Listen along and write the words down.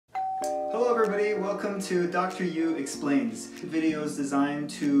Hello everybody, welcome to Dr. Yu Explains, videos designed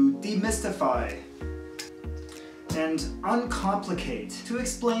to demystify and uncomplicate, to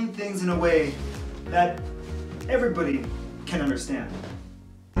explain things in a way that everybody can understand.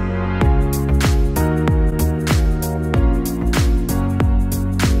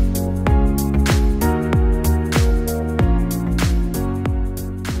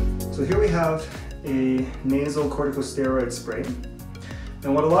 So here we have a nasal corticosteroid spray.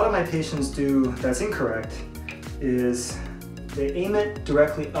 And what a lot of my patients do that's incorrect is they aim it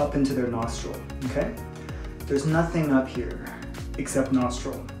directly up into their nostril, okay? There's nothing up here except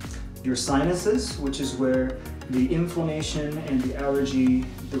nostril. Your sinuses, which is where the inflammation and the allergy,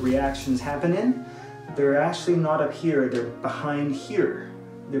 the reactions happen in, they're actually not up here, they're behind here.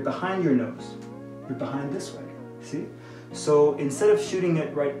 They're behind your nose. They're behind this way, see? So instead of shooting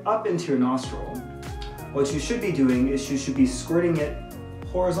it right up into your nostril, what you should be doing is you should be squirting it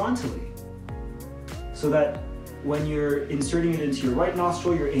horizontally, so that when you're inserting it into your right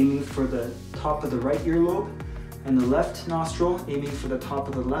nostril, you're aiming for the top of the right earlobe, and the left nostril aiming for the top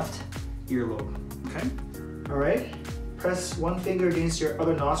of the left earlobe, okay? All right, press one finger against your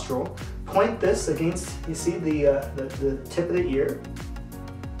other nostril, point this against, you see the tip of the ear,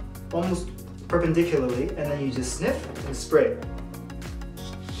 almost perpendicularly, and then you just sniff and spray.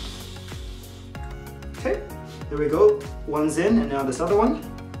 Okay, there we go. One's in, and now this other one.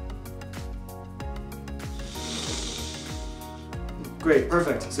 Great,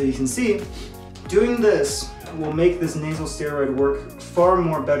 perfect. So you can see, doing this will make this nasal steroid work far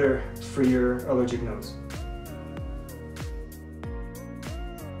more better for your allergic nose.